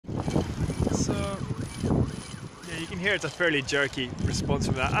So yeah, you can hear it's a fairly jerky response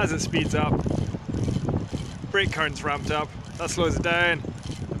from that. As it speeds up, brake current's ramped up, that slows it down,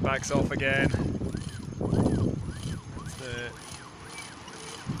 it backs off again. That's the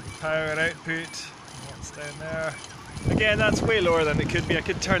power output, what's down there. Again, that's way lower than it could be. I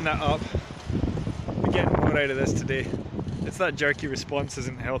could turn that up. We're getting more out of this today. It's that jerky response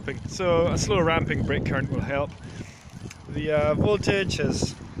isn't helping. So a slow ramping brake current will help. The voltage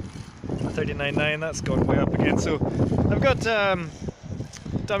is 39.9, that's gone way up again. So I've got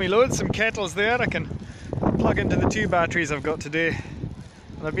dummy loads, some kettles there. I can plug into the 2 batteries I've got today.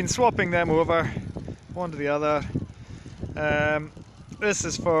 And I've been swapping them over, one to the other. This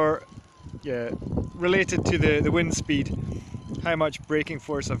is for, related to the wind speed, how much braking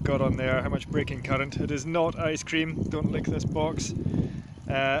force I've got on there, how much braking current. It is not ice cream, don't lick this box.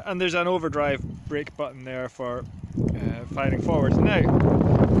 And there's an overdrive brake button there for firing forward. Now,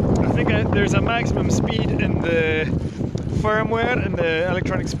 I think there's a maximum speed in the firmware and the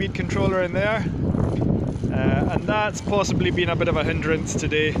electronic speed controller in there, and that's possibly been a bit of a hindrance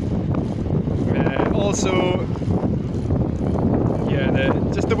today. Also,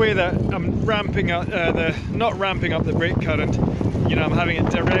 just the way that I'm ramping up, not ramping up the brake current, I'm having it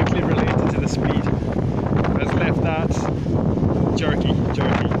directly related to the speed. It's left that jerky.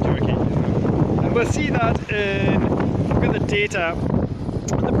 And we'll see that I've got the data,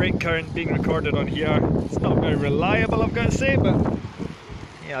 the brake current being recorded on here. It's not very reliable, I've got to say, but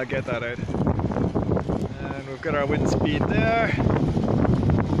yeah, I'll get that out. And we've got our wind speed there.